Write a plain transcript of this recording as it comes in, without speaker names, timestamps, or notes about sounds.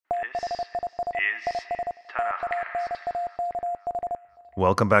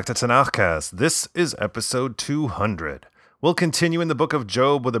Welcome back to Tanakhcast. This is episode 200. We'll continue in the book of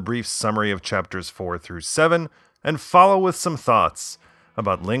Job with a brief summary of chapters 4 through 7 and follow with some thoughts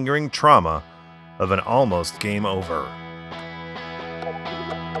about lingering trauma of an almost game over.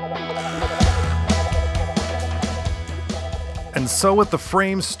 And so, with the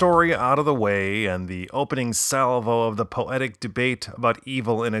frame story out of the way and the opening salvo of the poetic debate about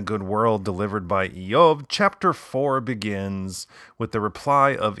evil in a good world delivered by Eov, chapter 4 begins with the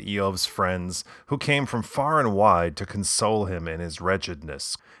reply of Eov's friends, who came from far and wide to console him in his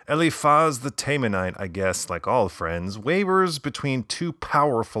wretchedness. Eliphaz the Temanite, I guess, like all friends, wavers between two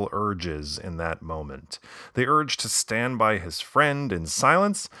powerful urges in that moment. The urge to stand by his friend in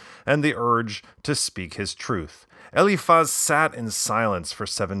silence, and the urge to speak his truth. Eliphaz sat in silence for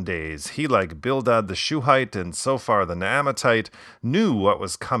 7 days. He, like Bildad the Shuhite and Zophar the Naamatite, knew what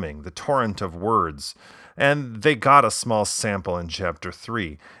was coming, the torrent of words. And they got a small sample in chapter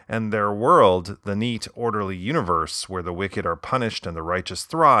 3, and their world, the neat, orderly universe where the wicked are punished and the righteous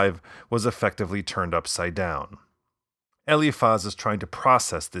thrive, was effectively turned upside down. Eliphaz is trying to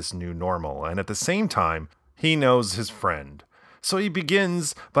process this new normal, and at the same time, he knows his friend. So he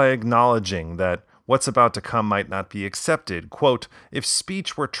begins by acknowledging that what's about to come might not be accepted. Quote, "If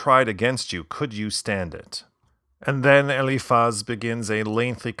speech were tried against you, could you stand it?" And then Eliphaz begins a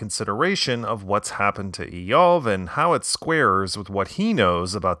lengthy consideration of what's happened to Eov and how it squares with what he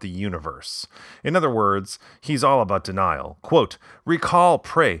knows about the universe. In other words, he's all about denial. Quote, "Recall,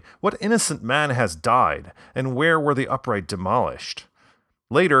 pray, what innocent man has died, and where were the upright demolished?"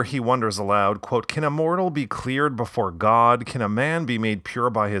 Later, he wonders aloud, quote, "Can a mortal be cleared before God? Can a man be made pure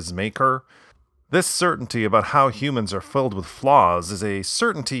by his maker?" This certainty about how humans are filled with flaws is a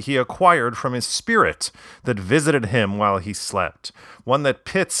certainty he acquired from his spirit that visited him while he slept, one that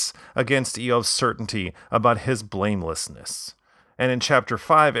pits against Eov's certainty about his blamelessness. And in chapter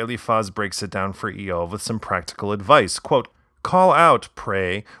 5, Eliphaz breaks it down for Eov with some practical advice. Quote, "Call out,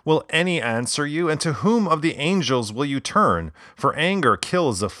 pray, will any answer you? And to whom of the angels will you turn? For anger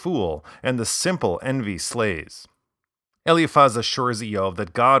kills a fool, and the simple envy slays." Eliphaz assures Eov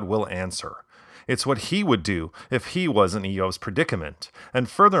that God will answer. It's what he would do if he was in Eov's predicament. And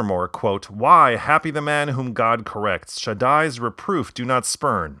furthermore, quote, "Why, happy the man whom God corrects. Shaddai's reproof do not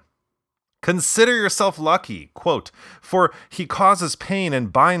spurn. Consider yourself lucky, quote, for he causes pain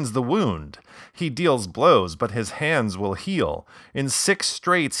and binds the wound. He deals blows, but his hands will heal. In 6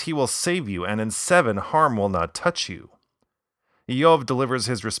 straits he will save you, and in 7 harm will not touch you." Eov delivers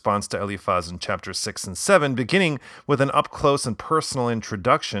his response to Eliphaz in chapters 6 and 7, beginning with an up-close and personal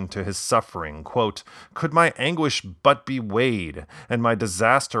introduction to his suffering. Quote, "Could my anguish but be weighed, and my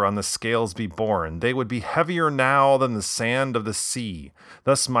disaster on the scales be borne, they would be heavier now than the sand of the sea.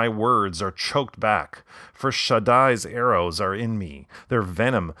 Thus my words are choked back, for Shaddai's arrows are in me, their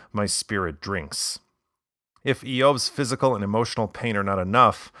venom my spirit drinks." If Eov's physical and emotional pain are not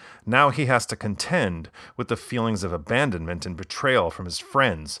enough, now he has to contend with the feelings of abandonment and betrayal from his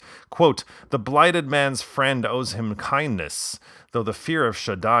friends. Quote, "The blighted man's friend owes him kindness, though the fear of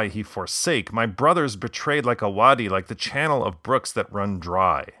Shaddai he forsake. My brothers betrayed like a wadi, like the channel of brooks that run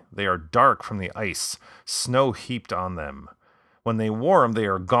dry. They are dark from the ice, snow heaped on them. When they warm, they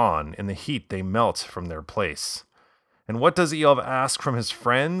are gone. In the heat, they melt from their place." And what does Eov ask from his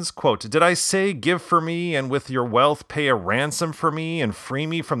friends? Quote, "Did I say, give for me, and with your wealth pay a ransom for me, and free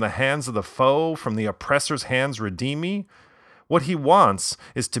me from the hands of the foe, from the oppressor's hands redeem me?" What he wants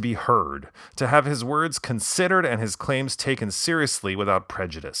is to be heard, to have his words considered and his claims taken seriously without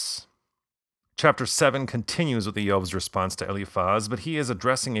prejudice. Chapter 7 continues with Eov's response to Eliphaz, but he is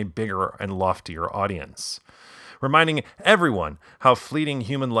addressing a bigger and loftier audience, reminding everyone how fleeting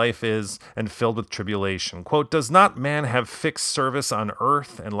human life is and filled with tribulation. Quote, "Does not man have fixed service on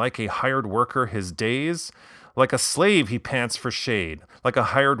earth, and like a hired worker his days? Like a slave he pants for shade, like a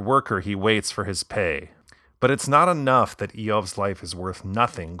hired worker he waits for his pay." But it's not enough that Eov's life is worth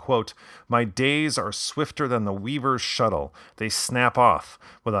nothing. Quote, "My days are swifter than the weaver's shuttle. They snap off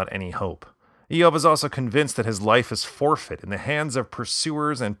without any hope." Eov is also convinced that his life is forfeit in the hands of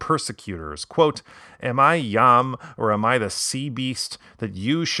pursuers and persecutors. Quote, "Am I Yam, or am I the sea beast, that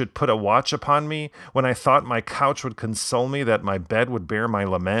you should put a watch upon me? When I thought my couch would console me, that my bed would bear my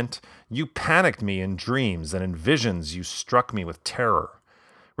lament, you panicked me in dreams, and in visions you struck me with terror."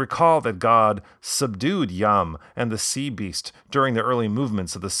 Recall that God subdued Yam and the sea beast during the early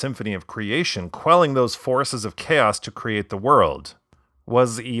movements of the symphony of creation, quelling those forces of chaos to create the world.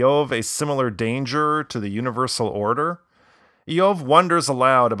 Was Eov a similar danger to the universal order? Eov wonders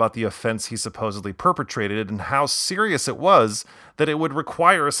aloud about the offense he supposedly perpetrated and how serious it was that it would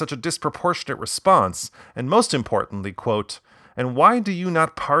require such a disproportionate response, and most importantly, quote, And why do you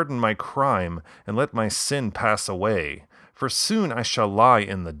not pardon my crime and let my sin pass away? For soon I shall lie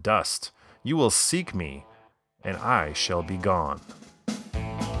in the dust. You will seek me, and I shall be gone.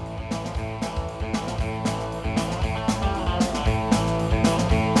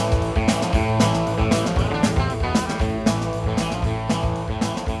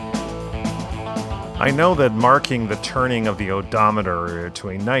 I know that marking the turning of the odometer to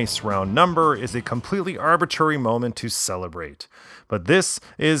a nice round number is a completely arbitrary moment to celebrate, but this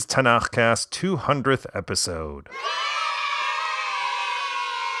is TanakhCast 200th episode.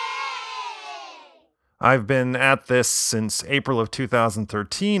 I've been at this since April of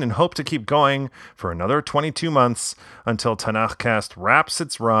 2013 and hope to keep going for another 22 months until TanakhCast wraps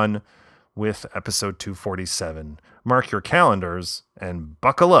its run with episode 247. Mark your calendars and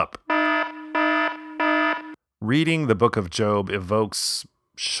buckle up. Reading the book of Job evokes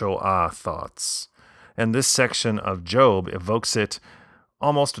Shoah thoughts, and this section of Job evokes it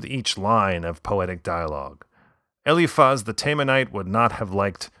almost with each line of poetic dialogue. Eliphaz the Temanite would not have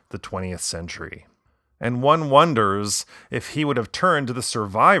liked the 20th century. And one wonders if he would have turned to the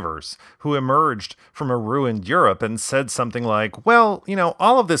survivors who emerged from a ruined Europe and said something like, well,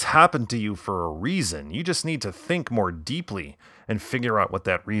 all of this happened to you for a reason. You just need to think more deeply and figure out what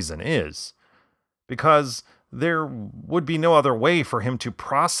that reason is. Because there would be no other way for him to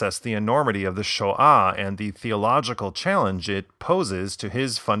process the enormity of the Shoah and the theological challenge it poses to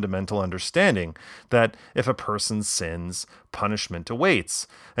his fundamental understanding that if a person sins, punishment awaits,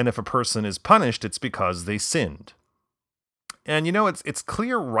 and if a person is punished, it's because they sinned. And it's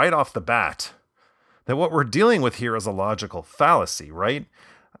clear right off the bat that what we're dealing with here is a logical fallacy, right?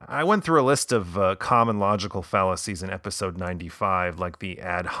 I went through a list of common logical fallacies in episode 95, like the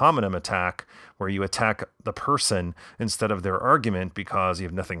ad hominem attack, where you attack the person instead of their argument because you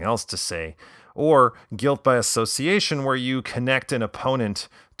have nothing else to say, or guilt by association, where you connect an opponent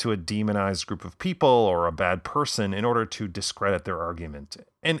to a demonized group of people or a bad person in order to discredit their argument.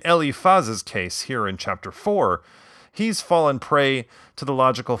 In Eliphaz's case here in chapter 4, he's fallen prey to the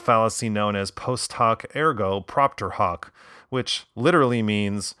logical fallacy known as post hoc ergo propter hoc, which literally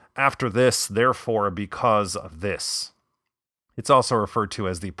means after this, therefore, because of this. It's also referred to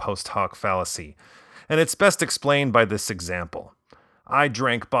as the post hoc fallacy, and it's best explained by this example. I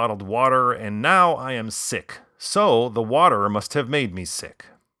drank bottled water, and now I am sick, so the water must have made me sick.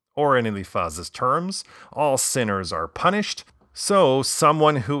 Or in Eliphaz's terms, all sinners are punished, so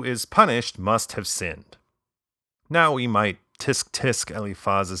someone who is punished must have sinned. Now we might tisk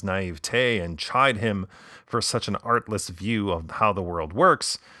Eliphaz's naivete and chide him for such an artless view of how the world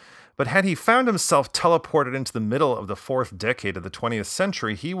works, but had he found himself teleported into the middle of the 4th decade of the 20th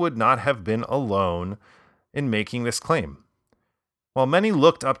century, he would not have been alone in making this claim. While many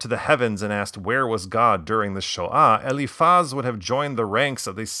looked up to the heavens and asked where was God during the Shoah, Eliphaz would have joined the ranks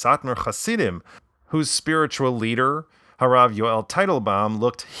of the Satmar Hasidim, whose spiritual leader, Harav Yoel Teitelbaum,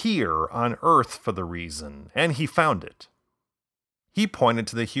 looked here on earth for the reason, and he found it. He pointed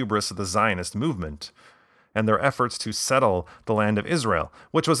to the hubris of the Zionist movement and their efforts to settle the land of Israel,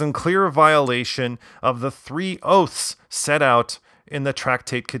 which was in clear violation of the 3 oaths set out in the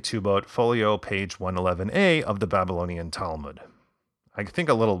Tractate Ketubot, folio page 111a of the Babylonian Talmud. I think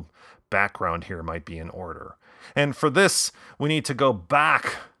a little background here might be in order. And for this, we need to go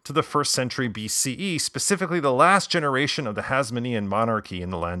back to the 1st century BCE, specifically the last generation of the Hasmonean monarchy in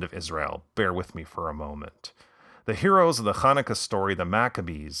the land of Israel. Bear with me for a moment. The heroes of the Hanukkah story, the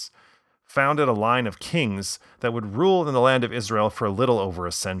Maccabees, founded a line of kings that would rule in the land of Israel for a little over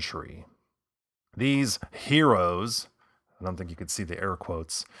a century. These heroes, I don't think you could see the air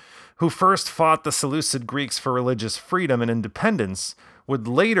quotes, who first fought the Seleucid Greeks for religious freedom and independence, would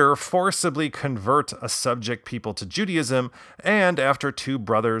later forcibly convert a subject people to Judaism, and after 2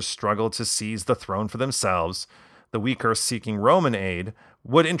 brothers struggled to seize the throne for themselves, the weaker seeking Roman aid,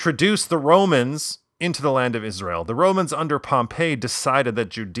 would introduce the Romans into the land of Israel. The Romans under Pompey decided that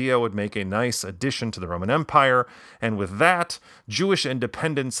Judea would make a nice addition to the Roman Empire, and with that, Jewish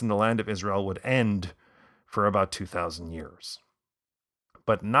independence in the land of Israel would end for about 2,000 years.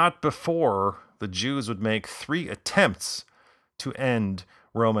 But not before the Jews would make 3 attempts to end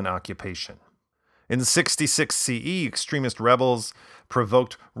Roman occupation. In 66 CE, extremist rebels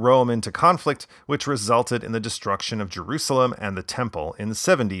provoked Rome into conflict, which resulted in the destruction of Jerusalem and the Temple in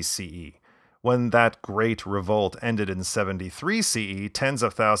 70 CE. When that great revolt ended in 73 CE, tens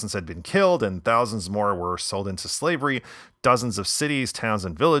of thousands had been killed and thousands more were sold into slavery. Dozens of cities, towns,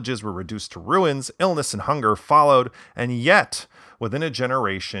 and villages were reduced to ruins. Illness and hunger followed, and yet, within a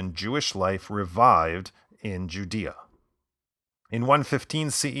generation, Jewish life revived in Judea. In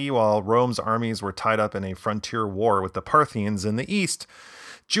 115 CE, while Rome's armies were tied up in a frontier war with the Parthians in the east,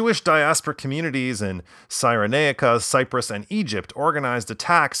 Jewish diaspora communities in Cyrenaica, Cyprus, and Egypt organized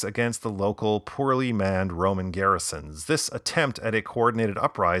attacks against the local, poorly manned Roman garrisons. This attempt at a coordinated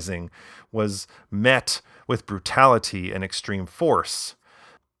uprising was met with brutality and extreme force.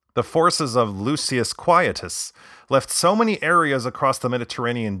 The forces of Lucius Quietus left so many areas across the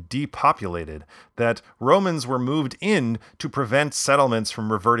Mediterranean depopulated that Romans were moved in to prevent settlements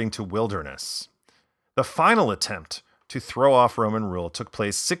from reverting to wilderness. The final attempt to throw off Roman rule took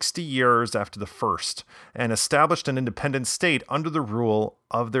place 60 years after the first and established an independent state under the rule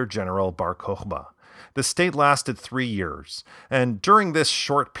of their general Bar Kokhba. The state lasted 3 years, and during this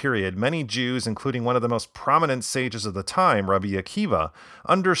short period, many Jews, including one of the most prominent sages of the time, Rabbi Akiva,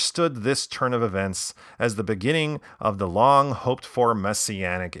 understood this turn of events as the beginning of the long-hoped-for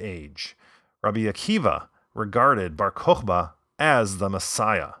Messianic age. Rabbi Akiva regarded Bar Kokhba as the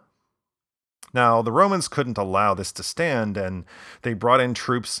Messiah. Now, the Romans couldn't allow this to stand, and they brought in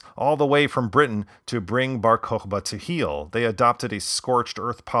troops all the way from Britain to bring Bar Kokhba to heel. They adopted a scorched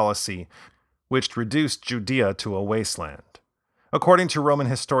earth policy, which reduced Judea to a wasteland. According to Roman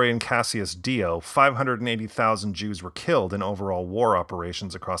historian Cassius Dio, 580,000 Jews were killed in overall war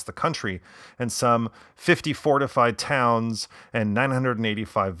operations across the country, and some 50 fortified towns and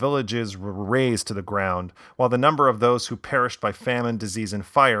 985 villages were razed to the ground, while the number of those who perished by famine, disease, and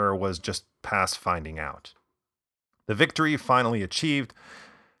fire was just past finding out. The victory finally achieved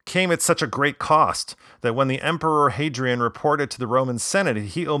came at such a great cost that when the Emperor Hadrian reported to the Roman Senate,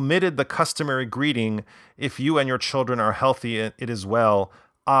 he omitted the customary greeting, "If you and your children are healthy, it is well.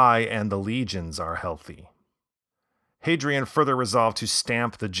 I and the legions are healthy." Hadrian further resolved to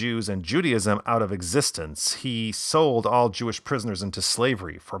stamp the Jews and Judaism out of existence. He sold all Jewish prisoners into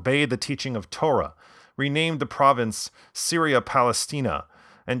slavery, forbade the teaching of Torah, renamed the province Syria Palestina,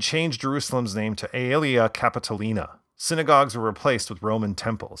 and changed Jerusalem's name to Aelia Capitolina. Synagogues were replaced with Roman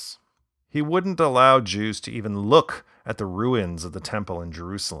temples. He wouldn't allow Jews to even look at the ruins of the temple in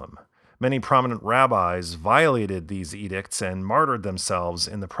Jerusalem. Many prominent rabbis violated these edicts and martyred themselves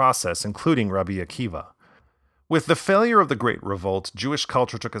in the process, including Rabbi Akiva. With the failure of the Great Revolt, Jewish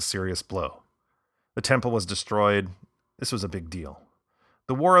culture took a serious blow. The temple was destroyed. This was a big deal.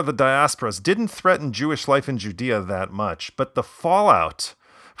 The War of the Diasporas didn't threaten Jewish life in Judea that much, but the fallout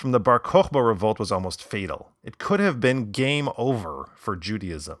from the Bar Kokhba revolt was almost fatal. It could have been game over for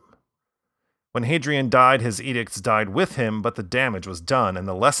Judaism. When Hadrian died, his edicts died with him, but the damage was done, and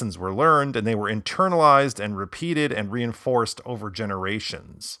the lessons were learned, and they were internalized and repeated and reinforced over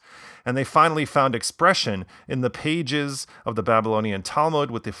generations. And they finally found expression in the pages of the Babylonian Talmud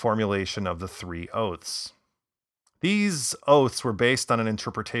with the formulation of the 3 oaths. These oaths were based on an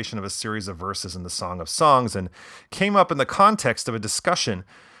interpretation of a series of verses in the Song of Songs and came up in the context of a discussion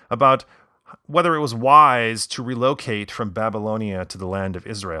about whether it was wise to relocate from Babylonia to the land of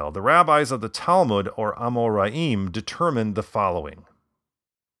Israel. The rabbis of the Talmud, or Amoraim, determined the following.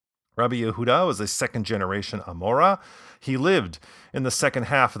 Rabbi Yehuda was a second-generation Amora. He lived in the second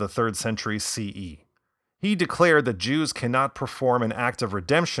half of the 3rd century CE. He declared that Jews cannot perform an act of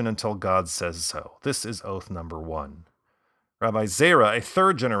redemption until God says so. This is oath number 1. Rabbi Zera, a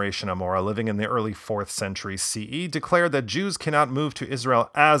 3rd-generation Amora living in the early 4th century CE, declared that Jews cannot move to Israel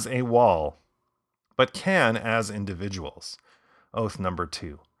as a wall, but can as individuals. Oath number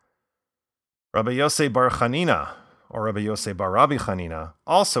 2. Rabbi Yosei Bar Chanina, or Rabbi Yosei Bar Rabbi Chanina,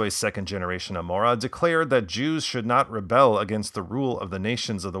 also a 2nd-generation Amora, declared that Jews should not rebel against the rule of the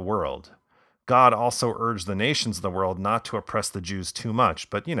nations of the world. God also urged the nations of the world not to oppress the Jews too much,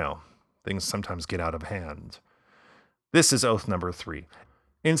 but, things sometimes get out of hand. This is oath number 3.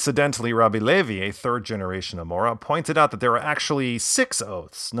 Incidentally, Rabbi Levi, a 3rd-generation Amora, pointed out that there are actually 6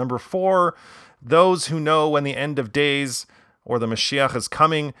 oaths. Number 4, those who know when the end of days or the Mashiach is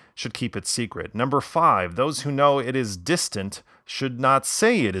coming should keep it secret. Number 5, those who know it is distant should not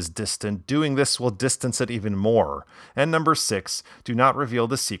say it is distant. Doing this will distance it even more. And number 6, do not reveal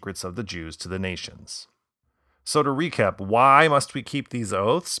the secrets of the Jews to the nations. So to recap, why must we keep these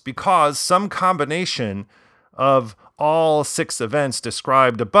oaths? Because some combination of all 6 events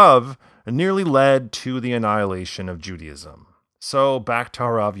described above nearly led to the annihilation of Judaism. So back to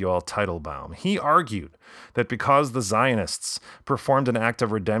Harav Yoel Teitelbaum. He argued that because the Zionists performed an act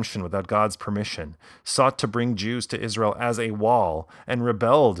of redemption without God's permission, sought to bring Jews to Israel as a wall, and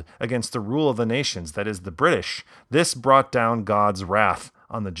rebelled against the rule of the nations, that is, the British, this brought down God's wrath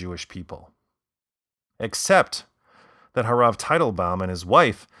on the Jewish people. Except that Harav Teitelbaum and his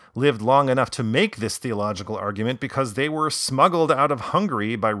wife lived long enough to make this theological argument because they were smuggled out of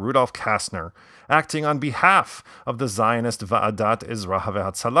Hungary by Rudolf Kastner, acting on behalf of the Zionist Va'adat Izra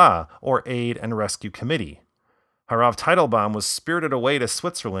Ve'Hatzalah, or Aid and Rescue Committee. Harav Teitelbaum was spirited away to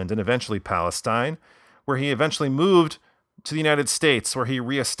Switzerland and eventually Palestine, where he eventually moved to the United States, where he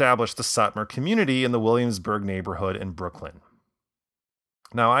reestablished the Satmar community in the Williamsburg neighborhood in Brooklyn.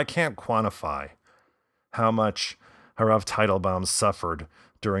 Now, I can't quantify how much Harav Teitelbaum suffered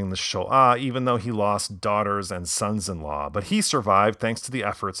during the Shoah, even though he lost daughters and sons-in-law, but he survived thanks to the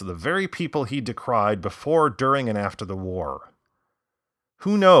efforts of the very people he decried before, during, and after the war.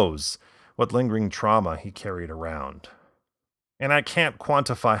 Who knows what lingering trauma he carried around? And I can't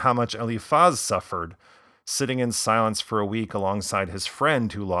quantify how much Eliphaz suffered, sitting in silence for a week alongside his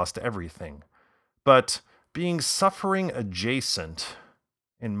friend who lost everything. But being suffering adjacent,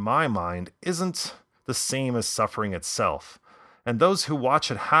 in my mind, isn't the same as suffering itself. And those who watch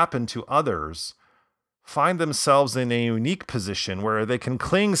it happen to others find themselves in a unique position where they can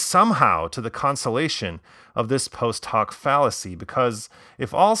cling somehow to the consolation of this post hoc fallacy, because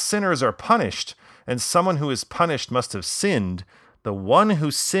if all sinners are punished, and someone who is punished must have sinned, the one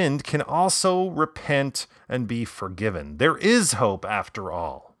who sinned can also repent and be forgiven. There is hope after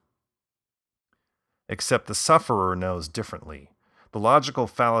all. Except the sufferer knows differently. The logical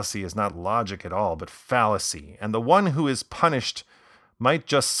fallacy is not logic at all, but fallacy, and the one who is punished might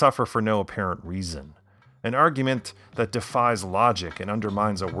just suffer for no apparent reason. An argument that defies logic and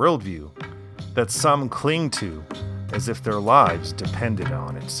undermines a worldview that some cling to as if their lives depended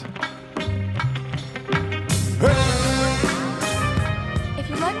on it. If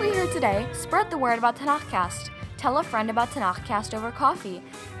you like what you heard today, spread the word about TanachCast. Tell a friend about TanachCast over coffee.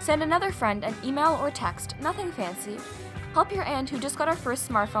 Send another friend an email or text, nothing fancy. Help your aunt who just got her first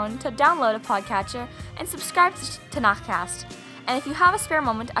smartphone to download a podcatcher and subscribe to TanachCast. And if you have a spare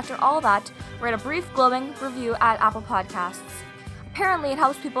moment after all that, write a brief glowing review at Apple Podcasts. Apparently, it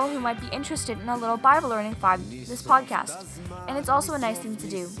helps people who might be interested in a little Bible learning vibe this podcast, and it's also a nice thing to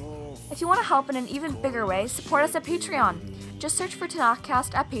do. If you want to help in an even bigger way, support us at Patreon. Just search for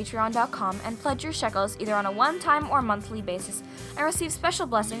TanachCast at patreon.com and pledge your shekels either on a one-time or monthly basis and receive special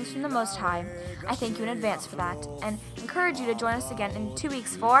blessings from the Most High. I thank you in advance for that, and encourage you to join us again in 2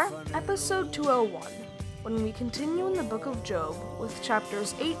 weeks for Episode 201, when we continue in the book of Job with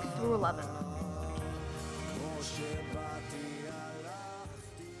chapters 8 through 11.